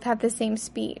we both have the same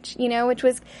speech, which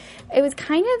was, it was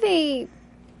kind of a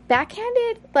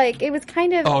backhanded, like, it was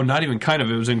kind of... Oh, not even kind of.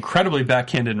 It was incredibly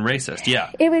backhanded and racist, yeah.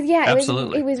 It was, yeah.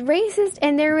 Absolutely. It was racist,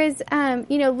 and there was,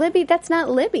 Libby, that's not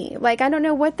Libby. Like, I don't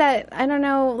know.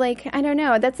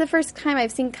 That's the first time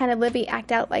I've seen kind of Libby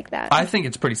act out like that. I think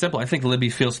it's pretty simple. I think Libby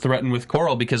feels threatened with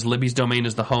Coral because Libby's domain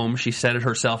is the home. She said it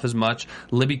herself as much.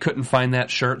 Libby couldn't find that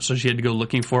shirt, so she had to go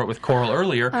looking for it with Coral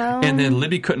earlier. And then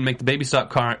Libby couldn't make the baby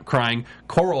stop crying.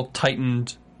 Coral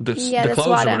tightened the clothes or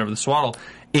whatever, the swaddle.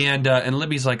 And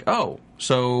Libby's like, oh,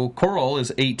 so Coral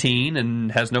is 18 and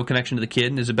has no connection to the kid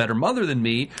and is a better mother than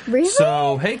me. Really?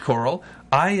 So, hey, Coral,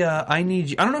 I need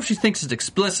you. I don't know if she thinks it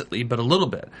explicitly, but a little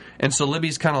bit. And so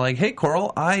Libby's kind of like, hey,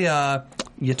 Coral,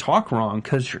 you talk wrong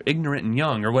because you're ignorant and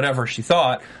young, or whatever she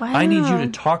thought. Wow. I need you to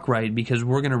talk right because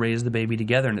we're going to raise the baby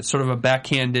together. And it's sort of a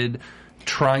backhanded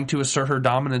trying to assert her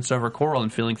dominance over Coral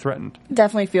and feeling threatened.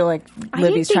 Definitely feel like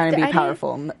Libby's trying to be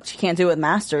powerful. She can't do it with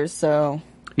Masters, so...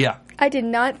 Yeah. I did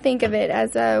not think of it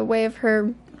as a way of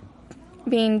her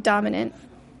being dominant.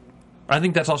 I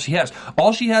think that's all she has.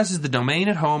 All she has is the domain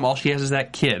at home. All she has is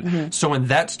that kid. Mm-hmm. So when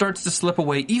that starts to slip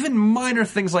away, even minor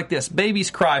things like this,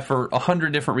 babies cry for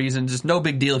 100 different reasons. It's no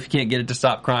big deal if you can't get it to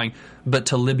stop crying. But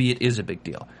to Libby, it is a big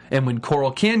deal. And when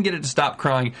Coral can get it to stop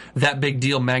crying, that big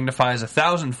deal magnifies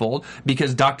 1,000-fold,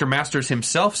 because Dr. Masters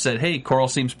himself said, hey, Coral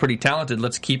seems pretty talented.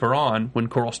 Let's keep her on when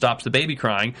Coral stops the baby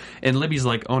crying. And Libby's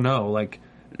like, oh no, like...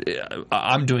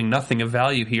 I'm doing nothing of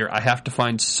value here. I have to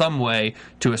find some way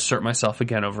to assert myself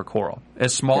again over Coral.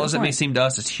 As small as it may seem to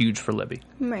us, it's huge for Libby.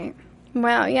 Right.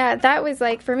 Wow, yeah, that was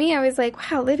like, for me, I was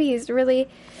like, wow, Libby is really,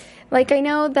 like, I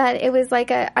know that it was like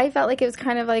I felt like it was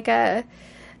kind of like a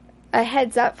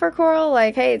heads up for Coral,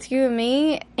 like, hey, it's you and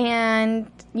me, and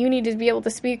you need to be able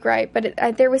to speak right.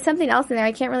 But there was something else in there.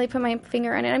 I can't really put my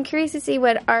finger on it. I'm curious to see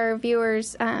what our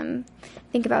viewers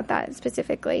think about that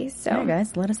specifically. So, hey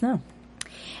guys, let us know.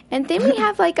 And then we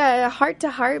have like a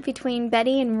heart-to-heart between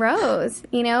Betty and Rose.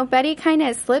 Betty kind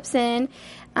of slips in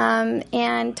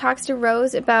and talks to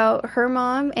Rose about her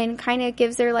mom and kind of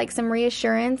gives her like some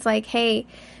reassurance, like, hey,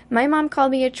 my mom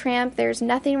called me a tramp. There's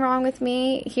nothing wrong with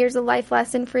me. Here's a life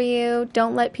lesson for you.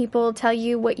 Don't let people tell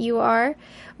you what you are,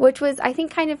 which was, I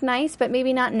think, kind of nice, but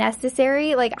maybe not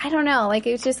necessary. Like, I don't know. Like,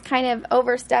 it was just kind of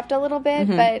overstepped a little bit,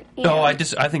 but... I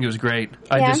think it was great.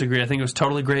 I disagree. I think it was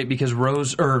totally great because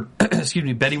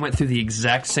Betty went through the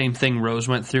exact same thing Rose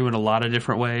went through in a lot of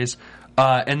different ways.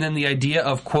 And then the idea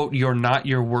of, quote, you're not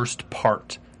your worst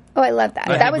part. Oh, I love that.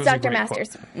 I That think was a Dr. great Masters.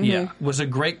 quote. Yeah, was a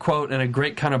great quote and a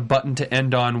great kind of button to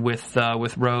end on with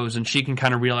Rose, and she can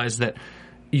kind of realize that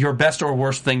your best or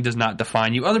worst thing does not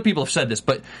define you. Other people have said this,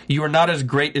 but you are not as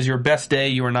great as your best day.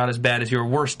 You are not as bad as your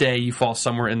worst day. You fall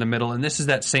somewhere in the middle. And this is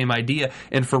that same idea.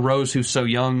 And for Rose, who's so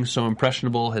young, so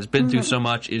impressionable, has been through so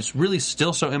much, is really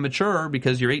still so immature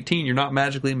because you're 18, you're not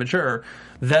magically mature.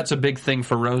 That's a big thing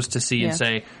for Rose to see and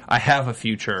say, I have a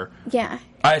future. Yeah.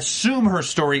 I assume her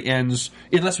story ends,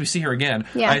 unless we see her again,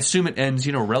 Yeah. I assume it ends,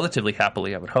 relatively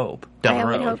happily, I would hope, down the I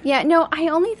would road. hope. Yeah, no, I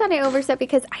only thought I overstepped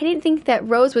because I didn't think that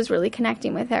Rose was really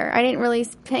connecting with her. I didn't really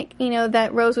think,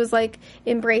 that Rose was like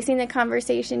embracing the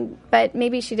conversation, but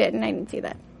maybe she did, and I didn't see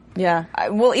that. Yeah.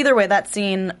 Well, either way, that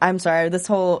scene, I'm sorry, this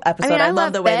whole episode, I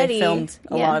love the way Betty. they filmed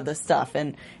a lot of this stuff.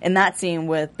 And in that scene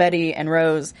with Betty and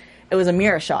Rose, it was a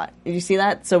mirror shot. Did you see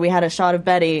that? So we had a shot of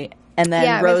Betty, and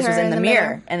then with Rose her was in the mirror,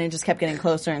 mirror. and it just kept getting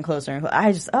closer and closer and closer.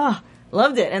 I just,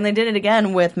 loved it. And they did it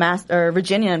again with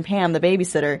Virginia and Pam, the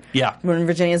babysitter. Yeah. When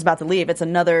Virginia's about to leave, it's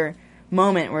another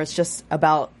moment where it's just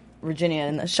about Virginia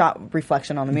and the shot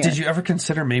reflection on the mirror. Did you ever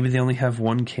consider maybe they only have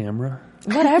one camera?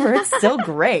 Whatever, it's still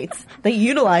great. They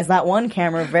utilize that one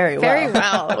camera very well. Very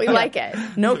well. We like it.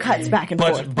 No cuts back and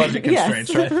forth. Budget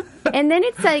constraints, Yes. right? And then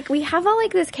it's like we have all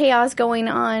like this chaos going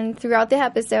on throughout the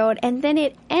episode, and then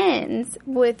it ends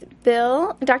with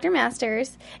Bill, Dr.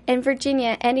 Masters, and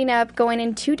Virginia ending up going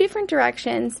in two different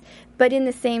directions, but in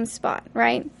the same spot,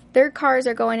 right? Their cars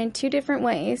are going in two different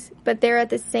ways, but they're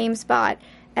at the same spot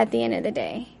at the end of the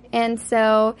day. And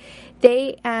so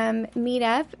they meet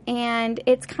up, and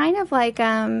it's kind of like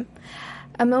a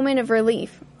moment of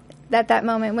relief. That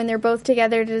moment when they're both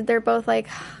together, they're both like,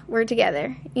 we're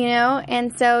together,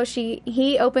 And so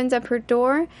he opens up her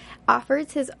door,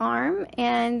 offers his arm,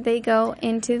 and they go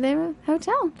into the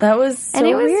hotel. That was so And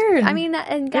it was weird. I mean,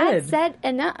 that Good. said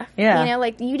enough. Yeah.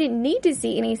 Like you didn't need to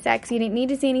see any sex. You didn't need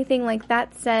to see anything like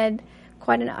that. Said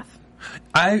quite enough.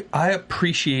 I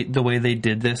appreciate the way they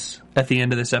did this at the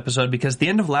end of this episode, because the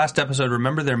end of last episode,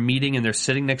 remember they're meeting and they're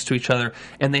sitting next to each other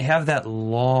and they have that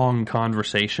long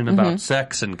conversation about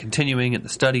sex and continuing at the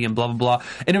study and blah, blah, blah.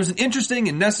 And it was an interesting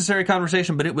and necessary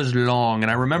conversation, but it was long.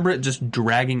 And I remember it just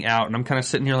dragging out, and I'm kind of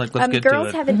sitting here like, let's get to it.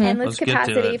 Girls have an endless Let's get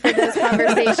to capacity it. for those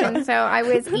conversations, so I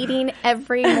was eating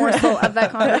every morsel of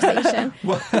that conversation.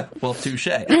 Well, touche.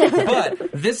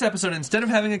 But this episode, instead of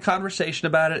having a conversation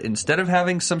about it, instead of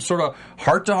having some sort of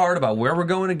heart-to-heart about where we're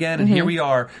going again, and here we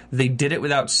are, they did it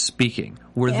without speaking.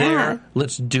 We're there.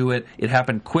 Let's do it. It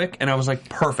happened quick, and I was like,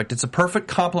 perfect. It's a perfect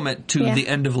complement to the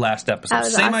end of last episode. That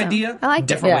was Same awesome. idea, I liked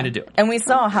it. different way to do it. And we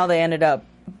saw how they ended up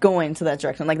going to that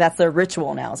direction. Like, that's their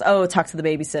ritual now. It's, talk to the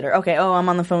babysitter. Okay, I'm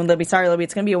on the phone with Libby. Sorry, Libby,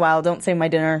 it's going to be a while. Don't save my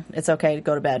dinner. It's okay.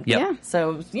 Go to bed. Yep. Yeah.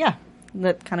 So,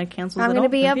 that kind of cancels I'm it going all to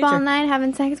be for up the all future. night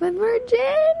having sex with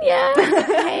Virginia.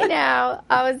 Hey, now.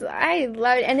 I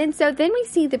love it. And then we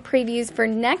see the previews for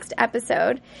next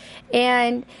episode,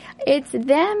 and it's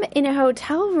them in a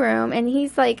hotel room, and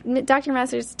he's like, Dr.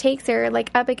 Masters takes her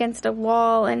like up against a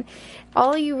wall, and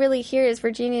all you really hear is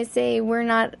Virginia say, we're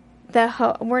not a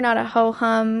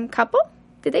ho-hum couple.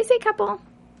 Did they say couple?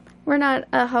 We're not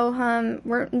a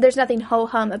ho-hum. There's nothing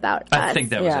ho-hum about us. I think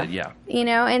that was it, yeah.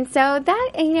 And so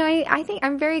that, I think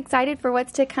I'm very excited for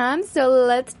what's to come. So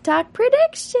let's talk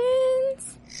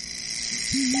predictions.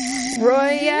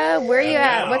 Roya, where are you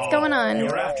at? What's going on?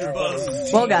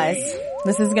 Well, guys,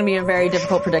 this is going to be a very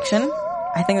difficult prediction.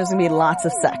 I think there's going to be lots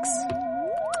of sex.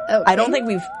 Okay. I don't think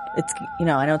it's, I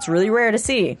know it's really rare to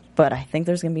see, but I think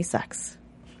there's going to be sex.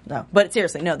 No, but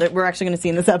seriously, no, we're actually going to see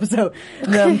in this episode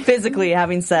them physically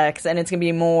having sex, and it's going to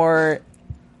be more,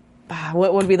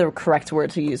 what would be the correct word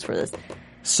to use for this?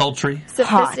 Sultry.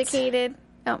 Sophisticated.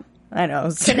 Oh. I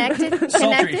know. Connected.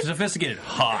 Sultry, sophisticated,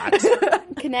 hot.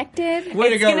 Connected. Way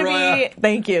to It's go, gonna Roya. be,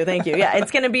 thank you. Yeah,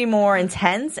 it's going to be more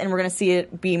intense, and we're going to see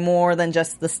it be more than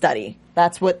just the study.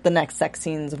 That's what the next sex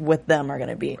scenes with them are going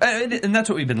to be. And that's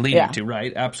what we've been leading to,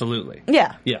 right? Absolutely.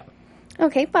 Yeah. Yeah.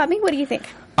 Okay, Bobby, what do you think?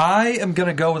 I am going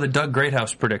to go with a Doug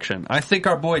Greathouse prediction. I think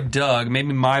our boy Doug,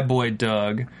 maybe my boy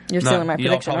Doug. You're stealing my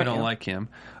prediction, Y'all probably aren't don't you? like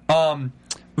him.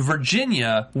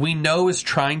 Virginia, we know, is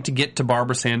trying to get to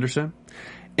Barbara Sanderson.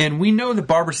 And we know that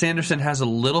Barbara Sanderson has a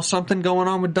little something going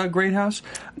on with Doug Greathouse.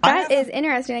 That is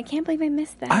interesting. I can't believe I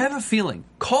missed that. I have a feeling,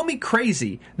 call me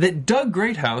crazy, that Doug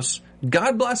Greathouse,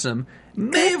 God bless him,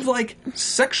 may have,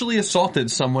 sexually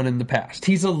assaulted someone in the past.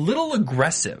 He's a little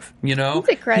aggressive, He's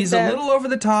aggressive. He's a little over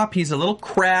the top. He's a little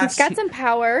crass. He's got some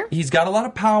power. He's got a lot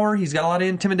of power. He's got a lot of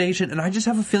intimidation. And I just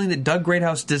have a feeling that Doug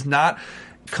Greathouse does not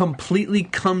completely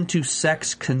come to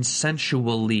sex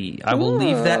consensually. I will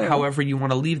leave that however you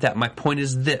want to leave that. My point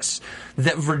is this,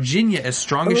 that Virginia, as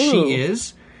strong as she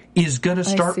is is going to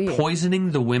start see.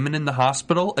 poisoning the women in the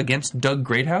hospital against Doug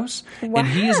Greathouse. Wow. And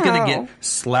he is going to get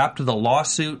slapped with a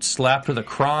lawsuit, slapped with a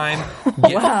crime,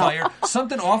 get fired.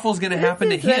 Something awful is going to happen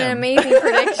to This is an him. amazing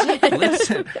prediction.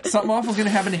 Listen, something awful is going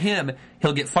to happen to him.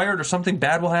 He'll get fired or something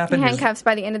bad will happen. Handcuffs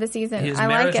by the end of the season. His I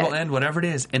marriage like it. will end, whatever it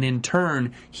is. And in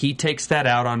turn, he takes that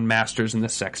out on Masters and the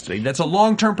sex study. That's a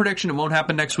long-term prediction. It won't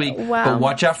happen next week. Wow. But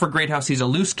watch out for Greathouse. He's a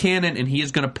loose cannon, and he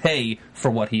is going to pay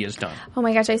for what he has done. Oh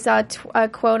my gosh, I saw a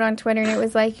quote on Twitter, and it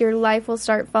was like, your life will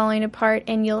start falling apart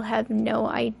and you'll have no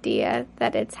idea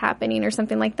that it's happening, or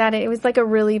something like that. It was like a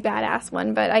really badass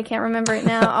one, but I can't remember it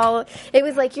now. It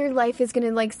was like, your life is going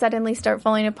to like suddenly start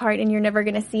falling apart and you're never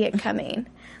going to see it coming.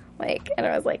 And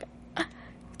I was like,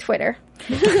 Twitter.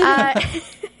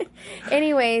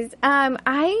 Anyways,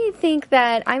 I think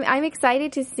that I'm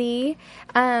excited to see.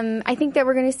 I think that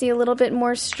we're going to see a little bit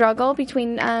more struggle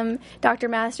between Dr.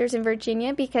 Masters and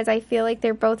Virginia, because I feel like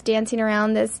they're both dancing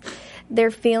around their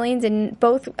feelings, and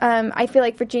both. I feel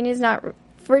like Virginia.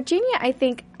 I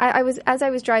think as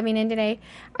I was driving in today,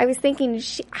 I was thinking.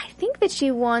 I think that she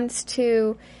wants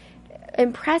to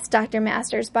impress Dr.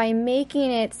 Masters by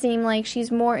making it seem like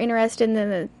she's more interested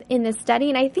in the study,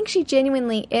 and I think she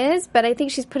genuinely is, but I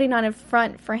think she's putting on a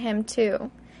front for him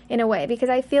too, in a way, because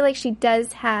I feel like she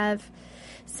does have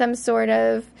some sort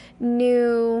of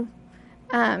new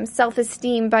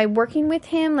self-esteem by working with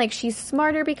him. Like, she's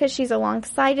smarter because she's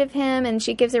alongside of him, and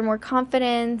she gives her more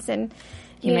confidence, and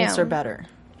He makes her better.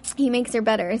 He makes her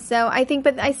better. So I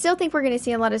still think we're going to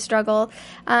see a lot of struggle.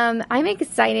 I'm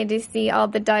excited to see all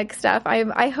the Doug stuff.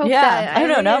 I hope that. I don't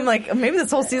know. Now I'm like, maybe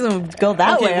this whole season would go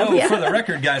that way. Whoa, for the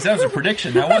record, guys, that was a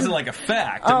prediction. That wasn't like a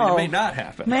fact. I mean, it may not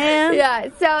happen. Man. Yeah,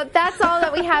 so that's all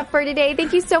that we have for today.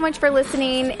 Thank you so much for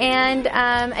listening. And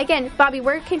again, Bobby,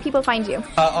 where can people find you?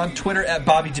 On Twitter at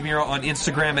Bobby DeMuro, on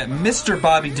Instagram at Mr.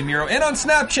 Bobby DeMuro, and on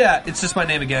Snapchat, it's just my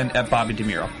name again, at Bobby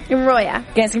DeMuro. And Roya.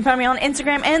 You guys can find me on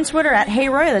Instagram and Twitter at Hey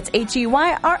Roya. That's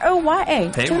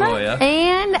HeyRoya. Hey, Roya.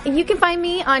 And you can find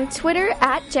me on Twitter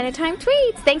at Genitime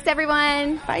Tweets. Thanks,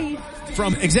 everyone. Bye.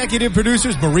 From executive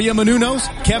producers Maria Menounos,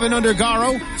 Kevin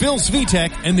Undergaro, Phil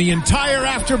Svitek, and the entire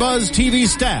AfterBuzz TV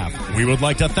staff, we would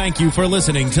like to thank you for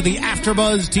listening to the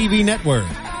AfterBuzz TV network.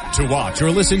 To watch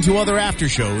or listen to other after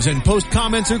shows and post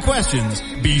comments or questions,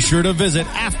 be sure to visit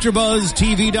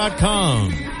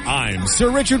AfterBuzzTV.com. I'm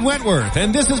Sir Richard Wentworth,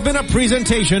 and this has been a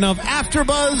presentation of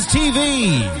AfterBuzz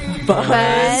TV.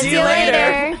 Buzz you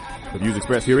later. The views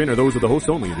expressed herein are those of the hosts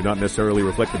only and do not necessarily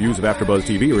reflect the views of AfterBuzz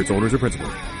TV or its owners or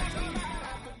principals.